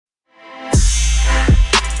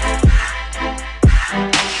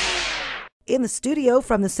In the studio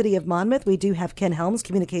from the City of Monmouth, we do have Ken Helms,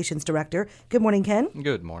 Communications Director. Good morning, Ken.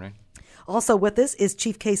 Good morning. Also with us is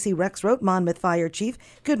Chief Casey Rexroth, Monmouth Fire Chief.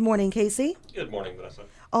 Good morning, Casey. Good morning, Vanessa.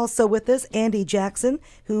 Also with us, Andy Jackson,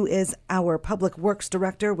 who is our Public Works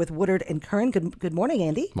Director with Woodard and Kern. Good morning,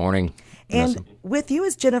 Andy. Morning. And Vanessa. with you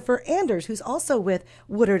is Jennifer Anders, who's also with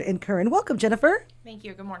Woodard and Kern. Welcome, Jennifer. Thank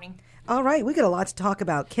you. Good morning. All right, we got a lot to talk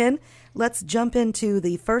about. Ken, let's jump into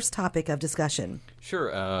the first topic of discussion.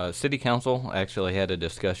 Sure. City Council actually had a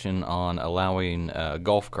discussion on allowing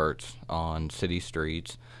golf carts on city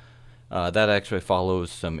streets. That actually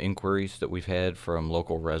follows some inquiries that we've had from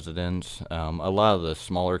local residents. A lot of the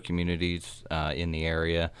smaller communities in the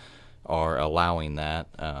area are allowing that.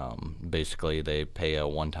 Basically, they pay a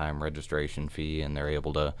one-time registration fee, and they're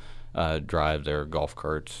able to drive their golf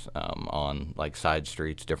carts on like side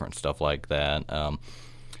streets, different stuff like that.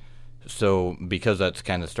 So because that's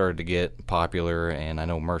kind of started to get popular, and I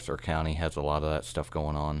know Mercer County has a lot of that stuff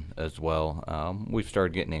going on as well, we've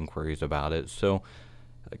started getting inquiries about it. So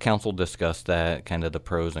council discussed that, kind of the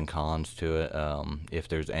pros and cons to it. If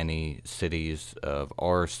there's any cities of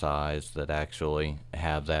our size that actually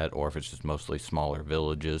have that, or if it's just mostly smaller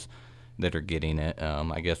villages that are getting it.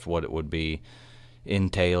 I guess what it would be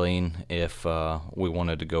entailing if we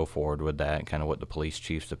wanted to go forward with that, kind of what the police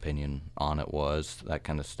chief's opinion on it was, that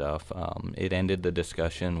kind of stuff. It ended the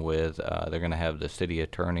discussion with they're going to have the city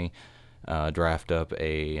attorney draft up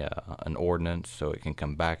an ordinance so it can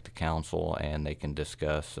come back to council and they can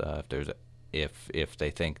discuss if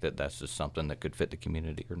they think that that's just something that could fit the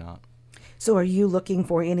community or not. So are you looking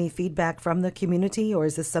for any feedback from the community, or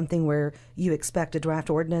is this something where you expect a draft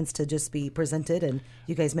ordinance to just be presented and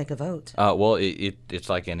you guys make a vote? Well, it's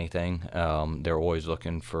like anything. They're always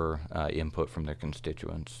looking for input from their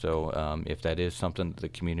constituents. So if that is something that the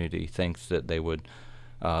community thinks that they would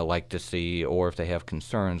like to see, or if they have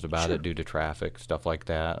concerns about Sure. it due to traffic, stuff like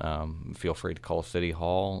that, feel free to call City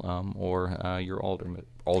Hall or your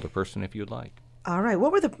alderperson if you'd like. All right.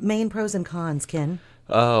 What were the main pros and cons, Ken?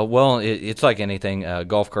 Well, it's like anything.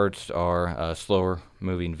 Golf carts are a slower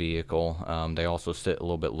moving vehicle. They also sit a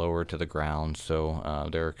little bit lower to the ground, so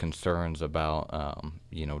there are concerns about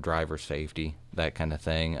driver safety, that kind of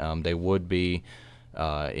thing. They would be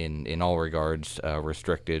in all regards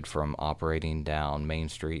restricted from operating down Main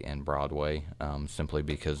Street and Broadway, simply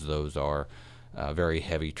because those are very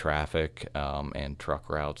heavy traffic and truck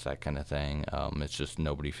routes, that kind of thing. It's just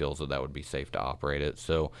nobody feels that would be safe to operate it.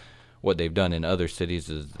 So what they've done in other cities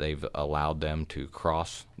is they've allowed them to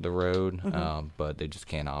cross the road, but they just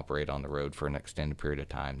can't operate on the road for an extended period of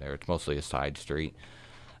time there. It's mostly a side street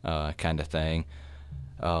kind of thing.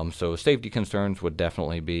 So safety concerns would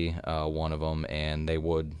definitely be one of them, and they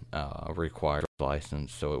would require a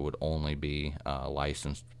license, so it would only be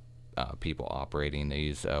licensed people operating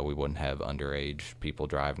these. We wouldn't have underage people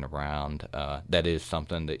driving around. That is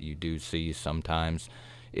something that you do see sometimes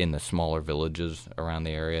in the smaller villages around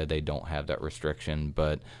the area. They don't have that restriction,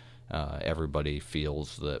 but everybody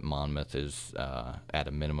feels that Monmouth is at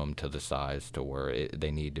a minimum to the size to where they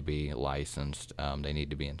need to be licensed, they need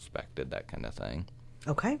to be inspected, that kind of thing.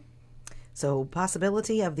 Okay. So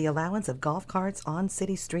possibility of the allowance of golf carts on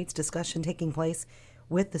city streets, discussion taking place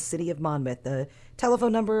with the City of Monmouth. The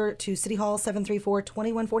telephone number to City Hall,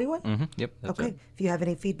 734-2141? Yep, that's Okay. it. If you have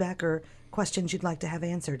any feedback or questions you'd like to have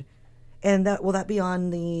answered. And will that be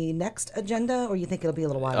on the next agenda, or you think it'll be a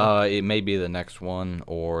little while? It may be the next one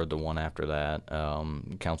or the one after that.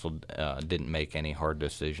 Council didn't make any hard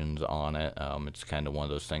decisions on it. It's kind of one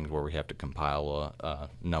of those things where we have to compile a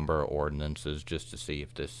number of ordinances just to see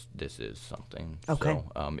if this is something. Okay.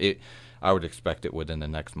 So I would expect it within the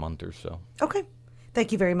next month or so. Okay.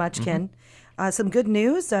 Thank you very much, Ken. Some good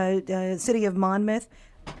news. City of Monmouth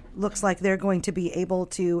looks like they're going to be able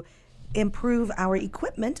to improve our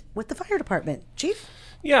equipment with the fire department. Chief?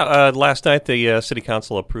 Yeah, last night the City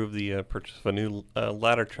Council approved the purchase of a new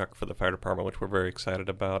ladder truck for the fire department, which we're very excited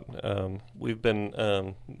about. We've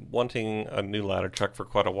been wanting a new ladder truck for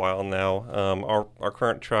quite a while now. Our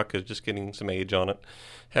current truck is just getting some age on it,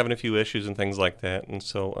 having a few issues and things like that, and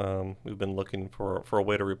so we've been looking for a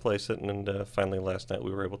way to replace it, and finally last night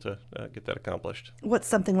we were able to get that accomplished. What's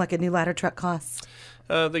something like a new ladder truck cost?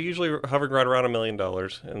 They're usually hovering right around $1 million,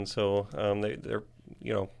 and so they're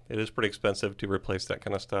it is pretty expensive to replace that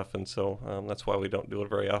kind of stuff, and so that's why we don't do it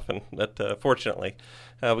very often. But fortunately,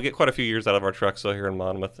 we get quite a few years out of our trucks here in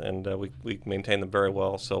Monmouth, and we maintain them very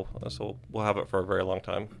well, so we'll have it for a very long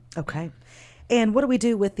time. Okay. And what do we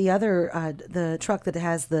do with the other, the truck that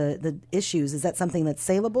has the issues? Is that something that's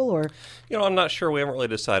saleable, or? I'm not sure. We haven't really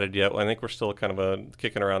decided yet. I think we're still kind of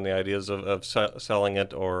kicking around the ideas of selling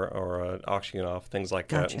it or auctioning off, things like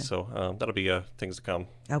that. Gotcha. And so that'll be things to come.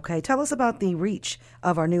 Okay, tell us about the reach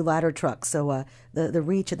of our new ladder truck. So the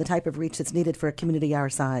reach and the type of reach that's needed for a community our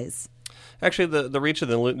size. Actually, the reach of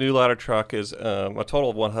the new ladder truck is a total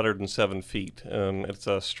of 107 feet. It's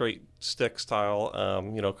a straight stick style.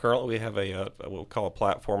 Currently we have what we call a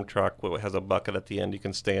platform truck. It has a bucket at the end you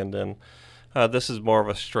can stand in. This is more of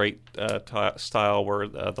a straight style where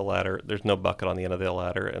the ladder, there's no bucket on the end of the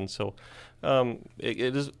ladder. And so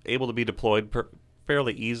it is able to be deployed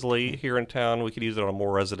fairly easily here in town. We could use it on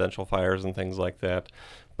more residential fires and things like that.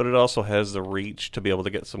 But it also has the reach to be able to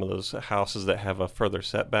get some of those houses that have a further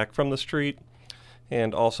setback from the street.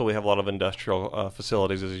 And also we have a lot of industrial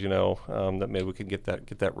facilities, as you know, that maybe we could get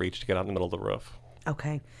that reach to get out in the middle of the roof.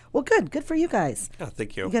 Okay. Well, good for you guys. Yeah,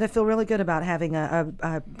 thank you. You got to feel really good about having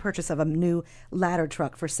a purchase of a new ladder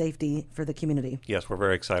truck for safety for the community. Yes, we're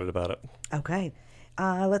very excited about it. Okay.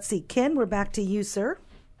 Let's see. Ken, we're back to you, sir.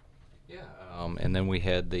 Yeah. And then we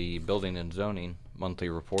had the Building and Zoning monthly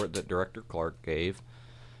report that Director Clark gave.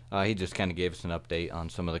 He just kind of gave us an update on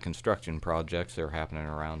some of the construction projects that are happening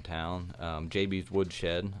around town. JB's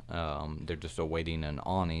Woodshed, they're just awaiting an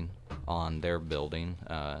awning on their building,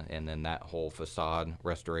 and then that whole facade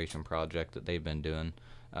restoration project that they've been doing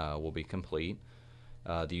will be complete.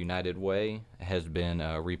 The United Way has been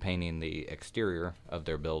repainting the exterior of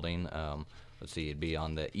their building. Let's see, it'd be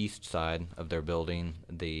on the east side of their building.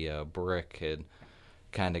 The brick had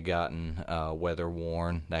kind of gotten weather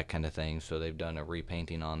worn, that kind of thing, so they've done a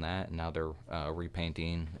repainting on that, and now they're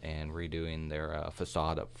repainting and redoing their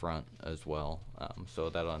facade up front as well. So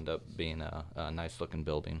that'll end up being a nice looking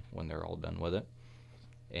building when they're all done with it.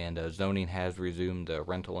 And zoning has resumed the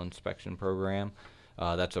rental inspection program.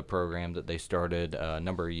 That's a program that they started a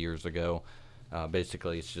number of years ago.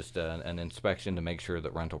 Basically, it's just an inspection to make sure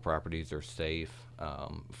that rental properties are safe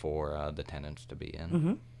for the tenants to be in.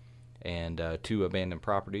 Mm-hmm. And 2 abandoned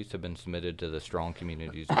properties have been submitted to the Strong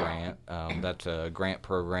Communities Grant. That's a grant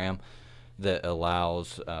program that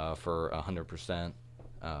allows for 100%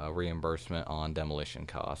 reimbursement on demolition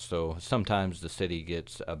costs. So sometimes the city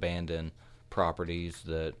gets abandoned properties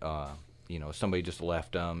that somebody just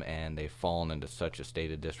left them and they've fallen into such a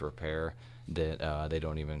state of disrepair that they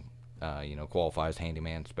don't even qualify as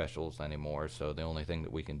handyman specials anymore. So the only thing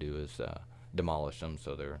that we can do is demolish them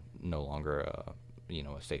so they're no longer a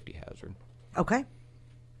safety hazard. Okay.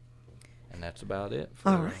 And that's about it.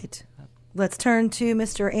 All right. Let's turn to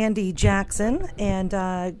Mr. Andy Jackson,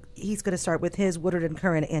 and he's going to start with his Woodard and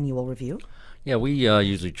Curran annual review. Yeah, we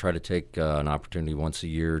usually try to take an opportunity once a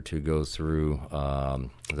year to go through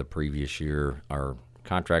the previous year. Our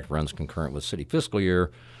contract runs concurrent with city fiscal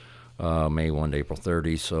year, May 1 to April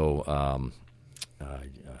 30. So I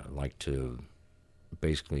like to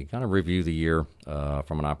basically kind of review the year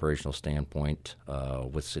from an operational standpoint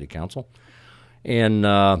with City Council. And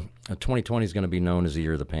 2020 is going to be known as the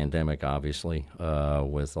year of the pandemic, obviously,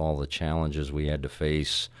 with all the challenges we had to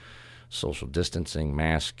face, social distancing,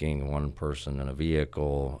 masking, one person in a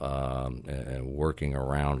vehicle, and working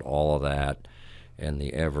around all of that, and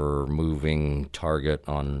the ever-moving target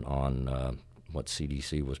on what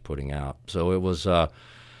CDC was putting out. So it was a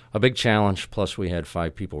big challenge, plus we had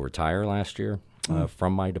 5 people retire last year.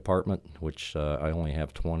 From my department, which I only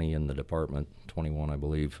have 20 in the department, 21 I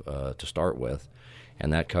believe, to start with.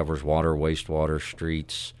 And that covers water, wastewater,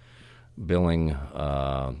 streets, billing,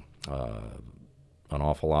 an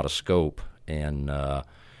awful lot of scope. And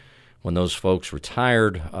when those folks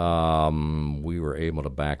retired, we were able to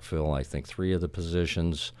backfill, I think, 3 of the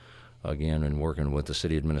positions, again, and working with the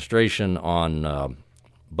city administration on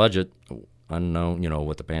budget, unknown,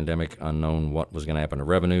 with the pandemic, unknown what was going to happen to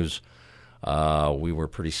revenues. We were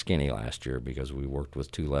pretty skinny last year because we worked with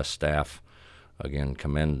 2 less staff. Again,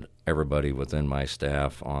 commend everybody within my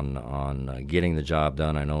staff on getting the job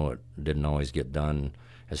done. I know it didn't always get done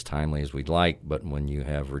as timely as we'd like, but when you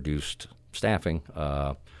have reduced staffing,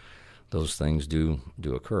 those things do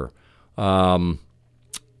occur.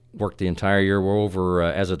 Worked the entire year. We're over,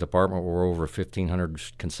 as a department, we're over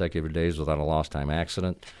 1,500 consecutive days without a lost time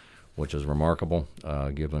accident, which is remarkable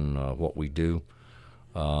given what we do.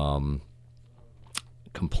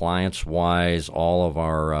 Compliance-wise, all of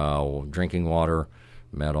our drinking water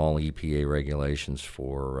met all EPA regulations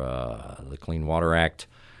for the Clean Water Act.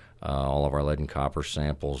 All of our lead and copper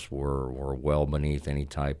samples were well beneath any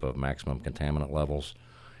type of maximum contaminant levels.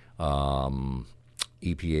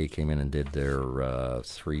 EPA came in and did their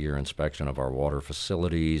 3-year inspection of our water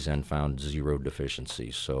facilities and found 0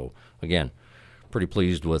 deficiencies. So, again, pretty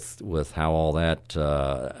pleased with how all that's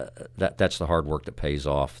the hard work that pays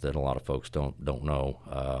off that a lot of folks don't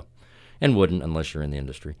know and wouldn't unless you're in the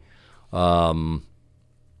industry. From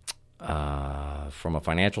a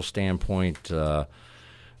financial standpoint,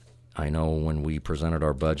 I know when we presented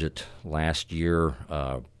our budget last year,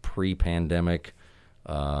 pre-pandemic,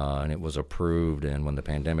 and it was approved, and when the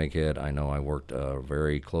pandemic hit, I know I worked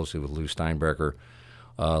very closely with Lou Steinbrecher.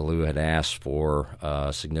 Lou had asked for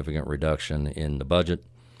a significant reduction in the budget,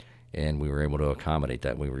 and we were able to accommodate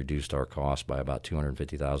that. We reduced our cost by about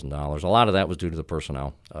 $250,000. A lot of that was due to the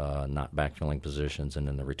personnel, not backfilling positions, and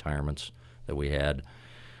then the retirements that we had.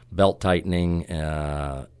 Belt tightening,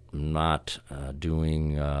 not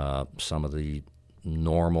doing some of the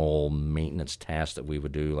normal maintenance tasks that we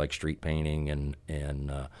would do, like street painting,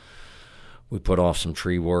 and we put off some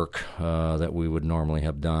tree work that we would normally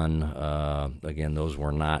have done. Again, those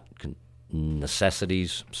were not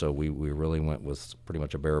necessities, so we really went with pretty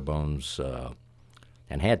much a bare bones,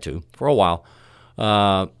 and had to for a while.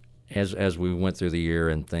 As we went through the year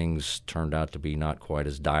and things turned out to be not quite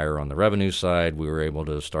as dire on the revenue side, we were able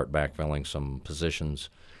to start backfilling some positions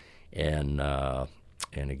and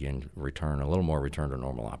again, return to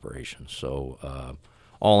normal operations. So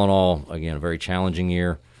all in all, again, a very challenging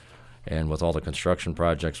year. And with all the construction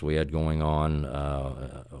projects we had going on,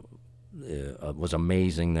 it was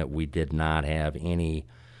amazing that we did not have any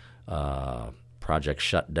project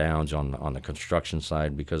shutdowns on the construction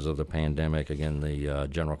side because of the pandemic. Again, the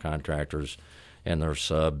general contractors and their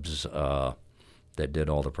subs that did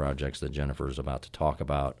all the projects that Jennifer is about to talk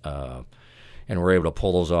about, and we're able to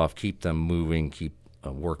pull those off, keep them moving, keep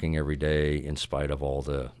working every day in spite of all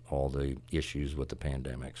the issues with the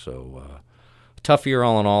pandemic. So tough year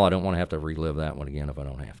all in all. I don't want to have to relive that one again if I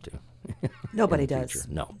don't have to. Nobody does. Future.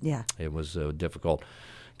 No. Yeah. It was difficult.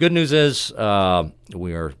 Good news is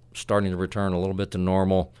we are starting to return a little bit to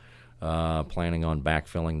normal, planning on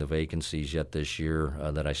backfilling the vacancies yet this year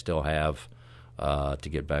that I still have to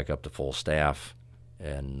get back up to full staff.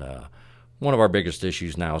 And one of our biggest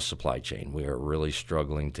issues now is supply chain. We are really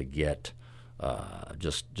struggling to get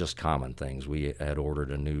just common things. We had ordered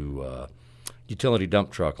a new utility dump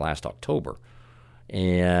truck last October,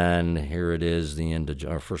 and here it is the end of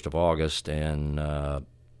 1st of August, and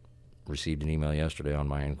received an email yesterday on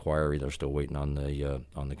my inquiry. They're still waiting on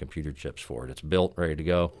the computer chips for it. It's built, ready to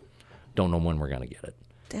go. Don't know when we're going to get it.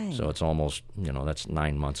 Dang. So it's almost, that's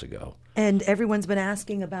 9 months ago. And everyone's been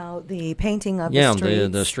asking about the painting of the streets. Yeah,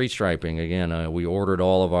 the street striping. Again, we ordered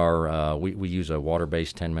all of our, we use a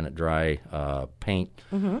water-based 10-minute dry paint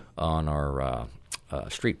on our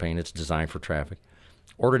street paint. It's designed for traffic.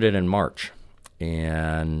 Ordered it in March.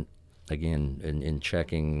 And again, in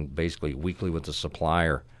checking basically weekly with the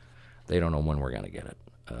supplier, they don't know when we're going to get it.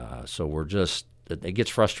 So it gets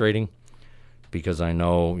frustrating because I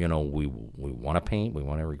know, we want to paint, we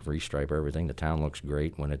want to restripe everything. The town looks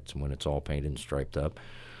great when it's all painted and striped up.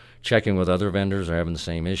 Checking with other vendors are having the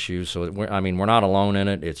same issues. So we're not alone in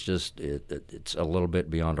it. It's just it's a little bit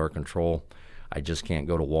beyond our control. I just can't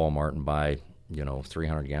go to Walmart and buy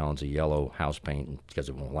 300 gallons of yellow house paint because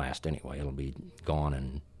it won't last anyway. It'll be gone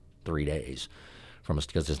in 3 days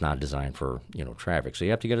because it's not designed for traffic. So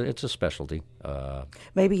you have to get it. It's a specialty.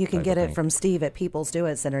 Maybe you can get it from Steve at People's Do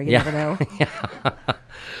It Center. You never know.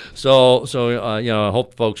 So I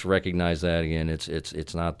hope folks recognize that. Again,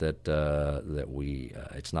 it's not that we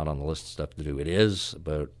it's not on the list of stuff to do. It is,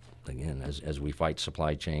 but again, as we fight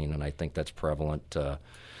supply chain, and I think that's prevalent.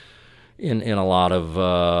 In a lot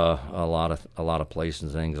of places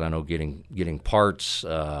and things. I know getting parts,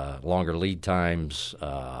 longer lead times,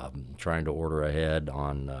 trying to order ahead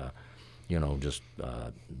on just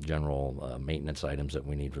general maintenance items that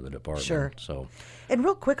we need for the department. Sure. So, and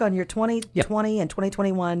real quick on your 2020 and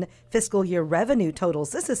 2021 fiscal year revenue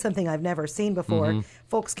totals, this is something I've never seen before.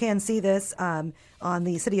 Folks can see this on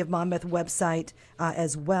the City of Monmouth website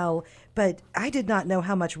as well, but I did not know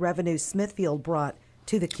how much revenue Smithfield brought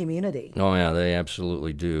to the community. Oh yeah, they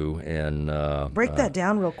absolutely do. And break that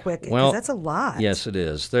down real quick, because that's a lot. Yes, it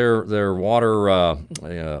is. Their water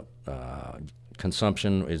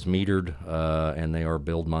consumption is metered, and they are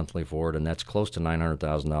billed monthly for it, and that's close to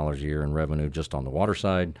 $900,000 a year in revenue just on the water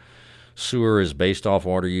side. Sewer is based off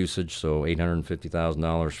water usage, so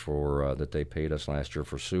 $850,000 for that they paid us last year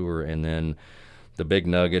for sewer, and then the big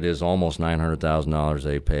nugget is almost $900,000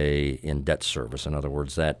 they pay in debt service. In other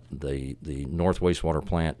words, that the North Wastewater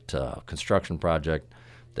Plant construction project,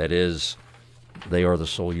 that is, they are the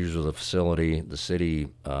sole user of the facility. The city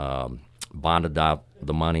bonded out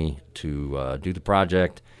the money to do the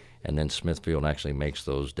project, and then Smithfield actually makes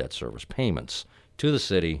those debt service payments to the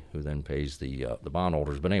city, who then pays the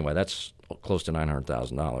bondholders. But anyway, that's close to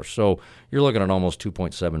 $900,000. So you're looking at almost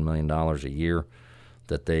 $2.7 million a year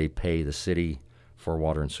that they pay the city for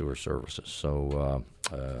water and sewer services. So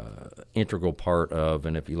integral part of,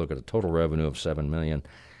 and if you look at a total revenue of $7 million,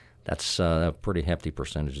 that's a pretty hefty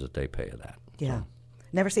percentage that they pay of that. Yeah.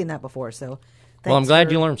 Never seen that before, so Well, I'm glad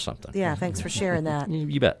for- you learned something. Yeah, thanks for sharing that.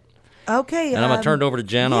 You bet. Okay. And I'm going to turn it over to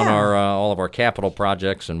Jen on yeah. our all of our capital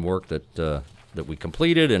projects and work that we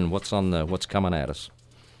completed and what's coming at us.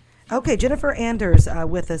 Okay, Jennifer Anders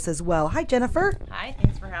with us as well. Hi, Jennifer. Hi,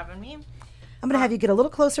 thanks for having me. I'm going to have you get a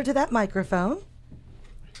little closer to that microphone.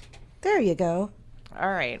 There you go. All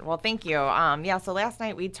right. Well, thank you. So last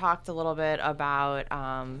night we talked a little bit about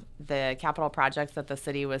the capital projects that the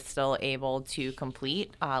city was still able to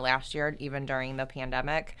complete last year, even during the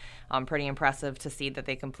pandemic. Pretty impressive to see that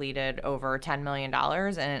they completed over $10 million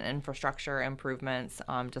in infrastructure improvements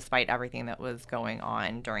despite everything that was going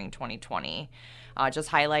on during 2020. Just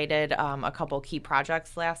highlighted a couple key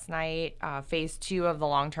projects last night. Phase 2 of the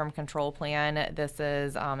long-term control plan. This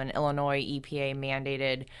is an Illinois EPA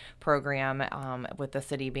mandated program with the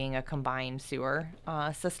city being a combined sewer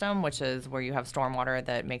system, which is where you have stormwater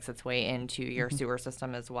that makes its way into your sewer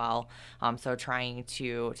system as well. So trying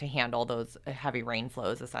to handle those heavy rain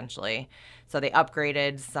flows essentially. So they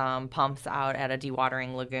upgraded some pumps out at a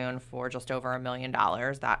dewatering lagoon for just over $1 million.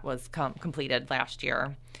 That was completed last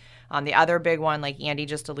year. The other big one, like Andy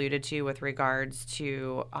just alluded to with regards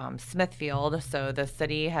to Smithfield, so the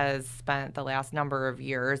city has spent the last number of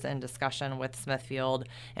years in discussion with Smithfield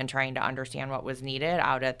and trying to understand what was needed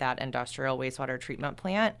out at that industrial wastewater treatment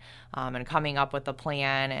plant and coming up with a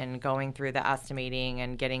plan and going through the estimating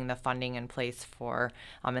and getting the funding in place for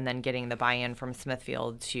and then getting the buy-in from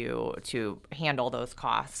Smithfield to handle those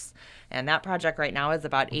costs. And that project right now is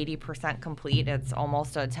about 80% complete. It's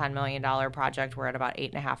almost a $10 million project. We're at about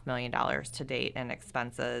 $8.5 million to date in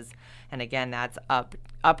expenses. And again, that's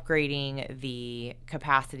upgrading the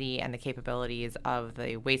capacity and the capabilities of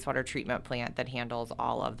the wastewater treatment plant that handles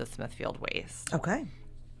all of the Smithfield waste. Okay.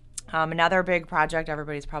 Another big project,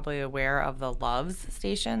 everybody's probably aware of the Loves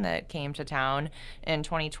station that came to town in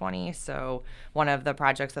 2020. So one of the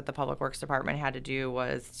projects that the Public Works Department had to do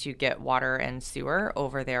was to get water and sewer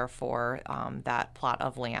over there for that plot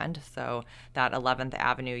of land. So that 11th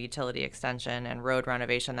Avenue utility extension and road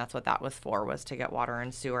renovation, that's what that was for, was to get water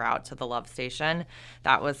and sewer out to the Love station.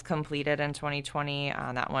 That was completed in 2020.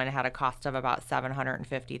 That one had a cost of about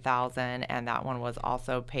 $750,000, and that one was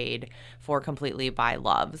also paid for completely by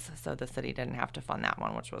Loves. So the city didn't have to fund that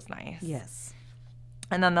one, which was nice. Yes.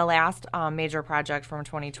 And then the last major project from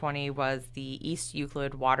 2020 was the East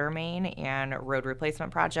Euclid water main and road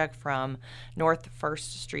replacement project from North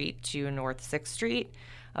 1st Street to North 6th Street.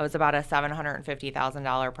 It was about a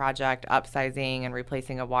 $750,000 project, upsizing and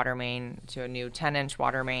replacing a water main to a new 10-inch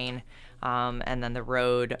water main, and then the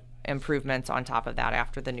road improvements on top of that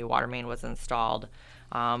after the new water main was installed.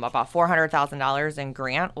 About $400,000 in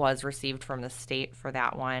grant was received from the state for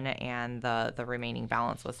that one, and the remaining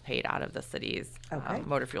balance was paid out of the city's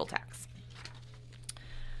motor fuel tax.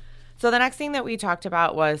 So the next thing that we talked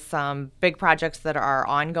about was some big projects that are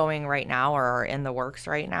ongoing right now or are in the works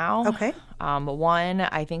right now. Okay. One,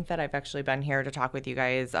 I think that I've actually been here to talk with you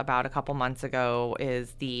guys about a couple months ago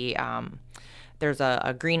is the there's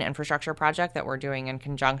a green infrastructure project that we're doing in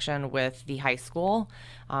conjunction with the high school.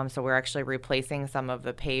 So we're actually replacing some of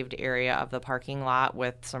the paved area of the parking lot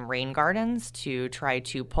with some rain gardens to try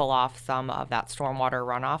to pull off some of that stormwater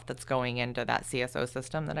runoff that's going into that CSO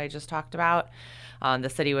system that I just talked about. The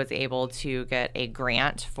city was able to get a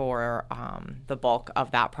grant for the bulk of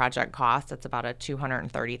that project cost. It's about a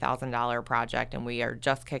 $230,000 project, and we are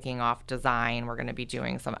just kicking off design. We're going to be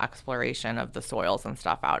doing some exploration of the soils and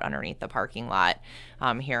stuff out underneath the parking lot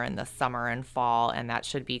here in the summer and fall, and that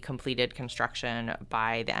should be completed construction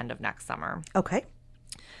by the end of next summer. Okay.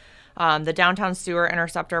 The downtown sewer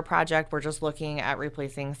interceptor project, we're just looking at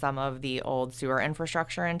replacing some of the old sewer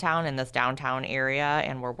infrastructure in town in this downtown area,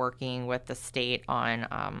 and we're working with the state on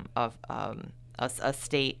a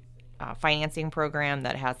state financing program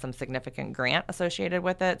that has some significant grant associated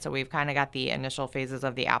with it. So we've kind of got the initial phases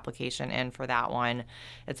of the application in for that one.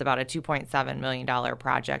 It's about a $2.7 million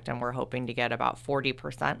project, and we're hoping to get about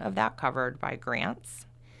 40% of that covered by grants.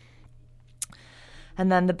 And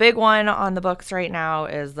then the big one on the books right now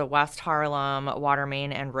is the West Harlem water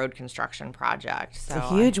main and road construction project. So It's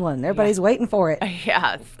a huge one. Everybody's waiting for it.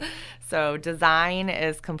 Yes. So design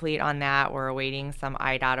is complete on that. We're awaiting some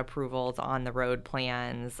IDOT approvals on the road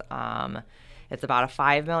plans. It's about a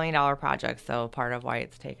 $5 million project, so part of why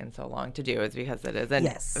it's taken so long to do is because it is a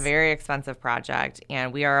Yes. very expensive project,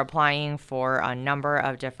 and we are applying for a number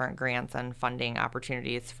of different grants and funding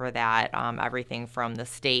opportunities for that, everything from the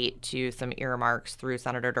state to some earmarks through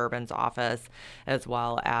Senator Durbin's office, as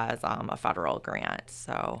well as a federal grant.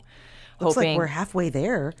 So Looks like hoping we're halfway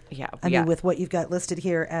there. Yeah, I yeah. mean, with what you've got listed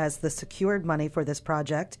here as the secured money for this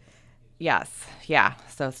project, Yes, yeah.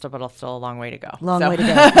 So still a long way to go. long So- way to go.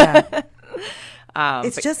 Yeah.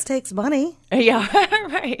 It but- just takes money. Yeah,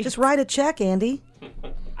 right. Just write a check, Andy.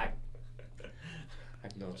 I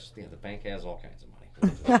noticed, the bank has all kinds of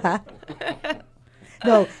money.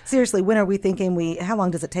 No, seriously, when are we thinking how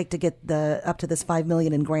long does it take to get up to this $5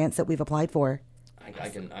 million in grants that we've applied for?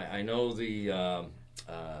 I know the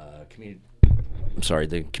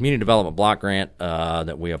the community development block grant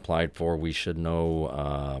that we applied for. We should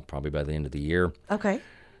know probably by the end of the year. Okay.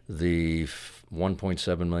 The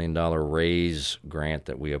 $1.7 million raise grant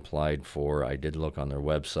that we applied for, I did look on their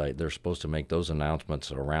website. They're supposed to make those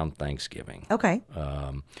announcements around Thanksgiving. Okay.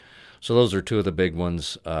 So those are two of the big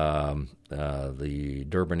ones. The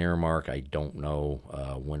Durbin earmark, I don't know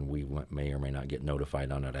when we may or may not get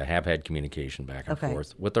notified on it. I have had communication back and Okay.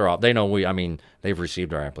 forth with they know they've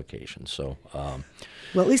received our application. So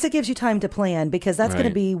Well, at least it gives you time to plan because that's going to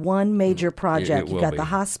Right. be one major project. You've will got be. the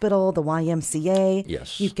hospital, the YMCA.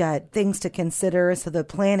 Yes. You've got things to consider. So the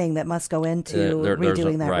planning that must go into there's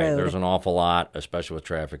redoing that road. There's an awful lot, especially with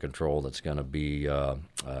traffic control, that's going to be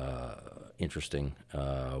interesting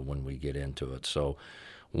when we get into it. So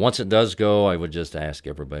once it does go, I would just ask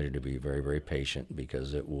everybody to be very, very patient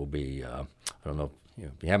because it will be, I don't know,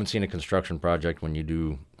 if you haven't seen a construction project, when you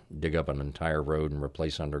do dig up an entire road and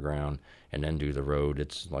replace underground and then do the road,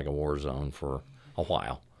 it's like a war zone for a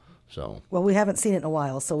while. So Well, we haven't seen it in a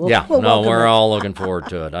while, so we'll we're welcome it. all looking forward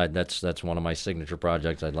to it. That's one of my signature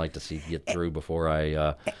projects I'd like to see get through before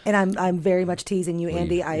I. And I'm very much teasing you,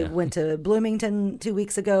 Andy. I yeah. went to Bloomington 2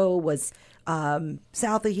 weeks ago. Was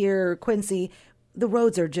south of here, Quincy. The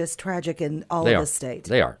roads are just tragic in all They of are. the state.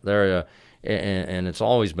 They are. They're and it's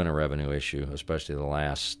always been a revenue issue, especially the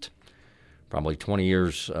last probably 20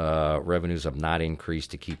 years. Revenues have not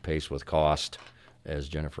increased to keep pace with cost, as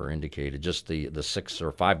Jennifer indicated. Just the 6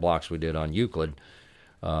 or 5 blocks we did on Euclid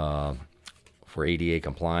for ADA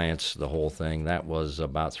compliance, the whole thing, that was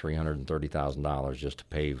about $330,000 just to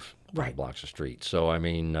pave 5 Right. blocks of street. So I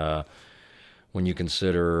mean. When you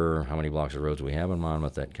consider how many blocks of roads we have in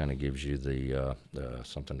Monmouth, that kind of gives you the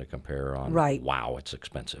something to compare on. Right. Wow, it's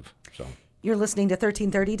expensive. So You're listening to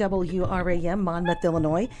 1330 WRAM, Monmouth,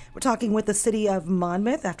 Illinois. We're talking with the city of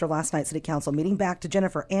Monmouth after last night's city council meeting. Back to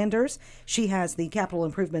Jennifer Anders. She has the capital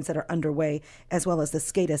improvements that are underway, as well as the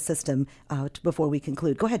SCADA system before we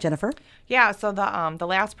conclude. Go ahead, Jennifer. Yeah, so the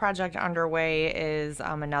last project underway is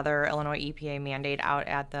another Illinois EPA mandate out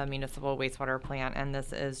at the municipal wastewater plant, and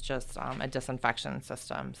this is just a disinfection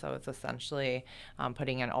system. So it's essentially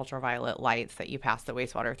putting in ultraviolet lights that you pass the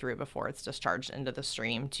wastewater through before it's discharged into the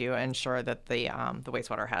stream to ensure that the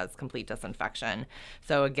wastewater has complete disinfection.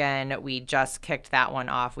 So again, we just kicked that one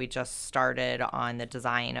off. We just started on the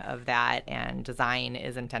design of that, and design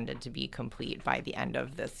is intended to be complete by the end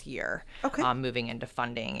of this year. Okay. Moving into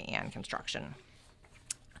funding and construction.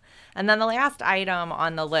 And then the last item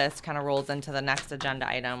on the list kind of rolls into the next agenda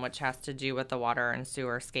item, which has to do with the water and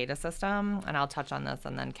sewer SCADA system. And I'll touch on this,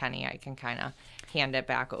 and then Kenny, I can kind of hand it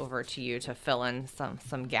back over to you to fill in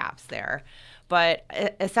some gaps there. But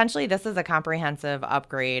essentially, this is a comprehensive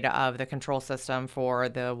upgrade of the control system for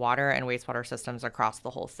the water and wastewater systems across the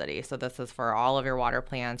whole city. So this is for all of your water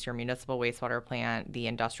plants, your municipal wastewater plant, the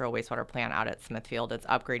industrial wastewater plant out at Smithfield. It's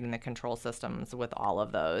upgrading the control systems with all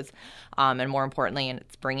of those. And more importantly,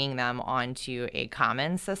 it's bringing them onto a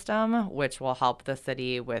common system, which will help the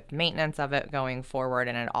city with maintenance of it going forward.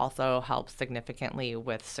 And it also helps significantly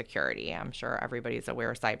with security. I'm sure everybody's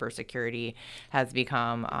aware cybersecurity has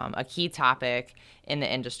become a key topic in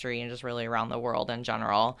the industry and just really around the world in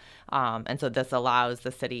general. And so this allows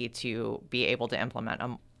the city to be able to implement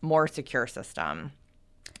a more secure system.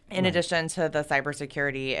 In addition to the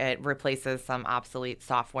cybersecurity, it replaces some obsolete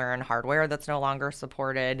software and hardware that's no longer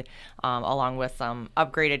supported, along with some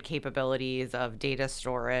upgraded capabilities of data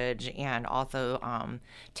storage and also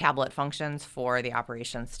tablet functions for the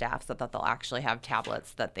operations staff so that they'll actually have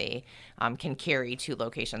tablets that they can carry to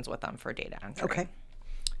locations with them for data entry. Okay.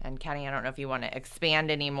 And Kenny, I don't know if you want to expand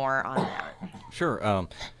any more on that. Sure.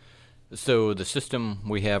 So the system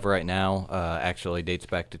we have right now actually dates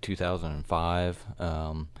back to 2005,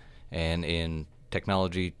 and in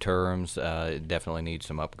technology terms, it definitely needs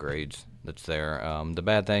some upgrades that's there. The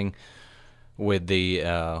bad thing with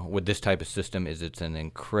this type of system is it's an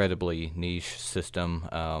incredibly niche system.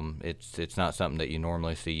 It's not something that you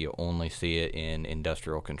normally see. You only see it in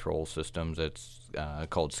industrial control systems. It's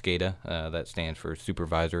called SCADA. That stands for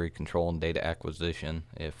Supervisory Control and Data Acquisition,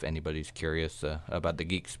 if anybody's curious about the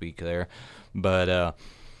geek speak there. But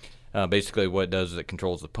basically what it does is it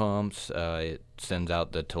controls the pumps. It sends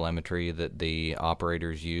out the telemetry that the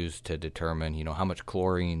operators use to determine, how much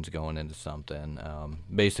chlorine's going into something.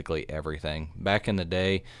 Basically everything. Back in the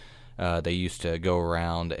day, they used to go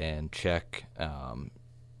around and check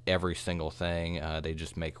every single thing. They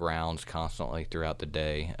just make rounds constantly throughout the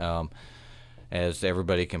day. As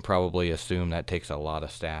everybody can probably assume, that takes a lot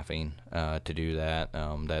of staffing to do that.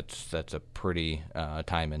 That's a pretty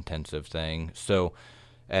time-intensive thing. So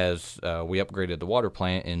as we upgraded the water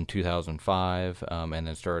plant in 2005 and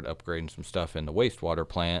then started upgrading some stuff in the wastewater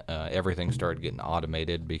plant, everything started getting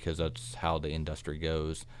automated because that's how the industry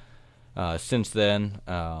goes. Since then,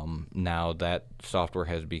 now that software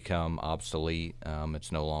has become obsolete.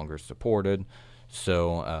 It's no longer supported.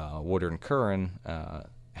 So Woodard & Curran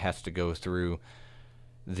has to go through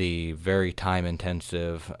the very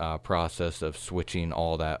time-intensive process of switching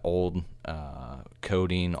all that old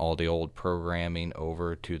coding, all the old programming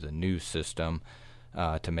over to the new system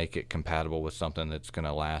to make it compatible with something that's going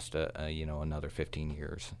to last, another 15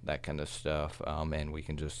 years, that kind of stuff. And we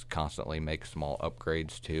can just constantly make small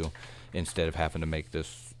upgrades to, instead of having to make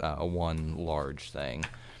this one large thing.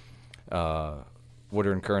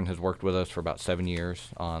 Woodard & Curran has worked with us for about 7 years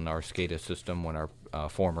on our SCADA system when our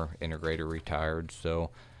former integrator retired.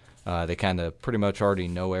 So they kind of pretty much already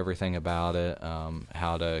know everything about it,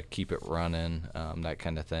 how to keep it running, that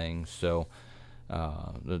kind of thing. So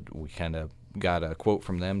we kind of got a quote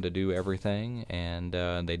from them to do everything, and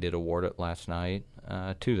they did award it last night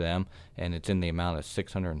to them, and it's in the amount of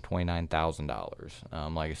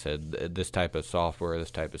 $629,000. Like I said, this type of software,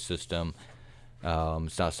 this type of system,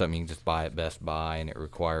 it's not something you can just buy at Best Buy, and it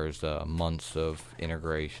requires months of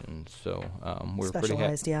integration. So we're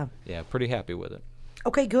Specialized, pretty happy with it.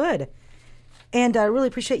 Okay, good. And I really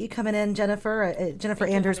appreciate you coming in, Jennifer. Jennifer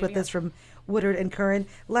Anders with us from Woodard & Curran.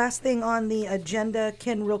 Last thing on the agenda,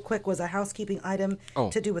 Ken, real quick, was a housekeeping item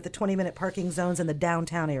to do with the 20-minute parking zones in the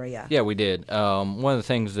downtown area. Yeah, we did. One of the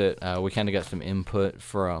things that we kind of got some input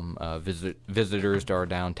from visitors to our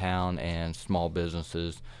downtown and small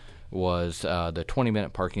businesses was the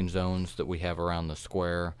 20-minute parking zones that we have around the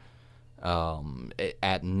square.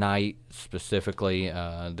 At night specifically,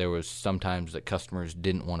 there was sometimes that customers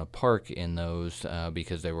didn't want to park in those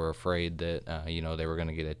because they were afraid that they were going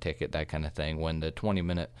to get a ticket, that kind of thing. When the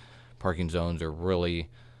 20-minute parking zones are really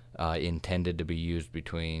intended to be used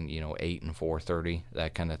between 8 and 4:30,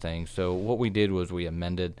 that kind of thing. So what we did was we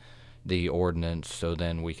amended the ordinance so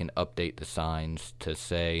then we can update the signs to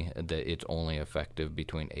say that it's only effective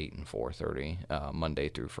between 8 and 4:30 Monday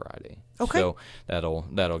through Friday. Okay. So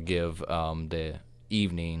that'll give the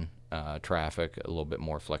evening traffic a little bit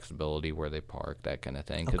more flexibility where they park, that kind of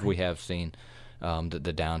thing, because we have seen that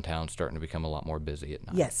the downtown's starting to become a lot more busy at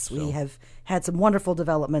night. Yes, we have had some wonderful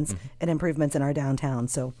developments and improvements in our downtown.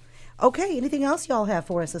 So, okay, anything else y'all have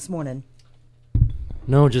for us this morning?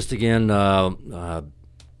 No, just again,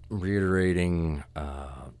 reiterating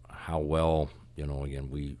how well, again,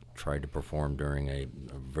 we tried to perform during a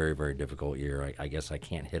very, very difficult year. I guess I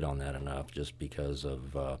can't hit on that enough just because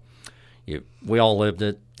of we all lived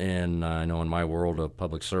it, and I know in my world of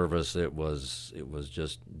public service it was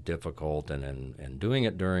just difficult, and doing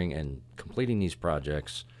it during and completing these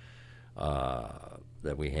projects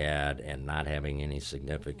that we had and not having any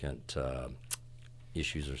significant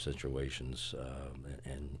issues or situations,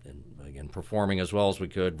 and again, performing as well as we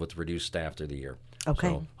could with reduced staff through the year.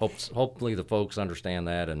 Okay. So hopefully the folks understand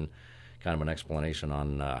that and kind of an explanation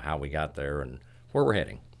on how we got there and where we're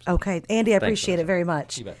heading. Okay. Andy, I appreciate it very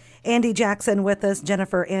much. You bet. Andy Jackson with us,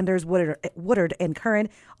 Jennifer Anders, Woodard & Curran,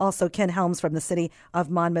 also Ken Helms from the City of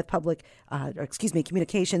Monmouth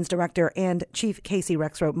Communications Director, and Chief Casey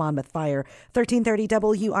Rexroth, Monmouth Fire. 1330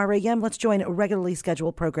 WRAM. Let's join regularly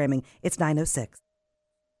scheduled programming. It's 9:06.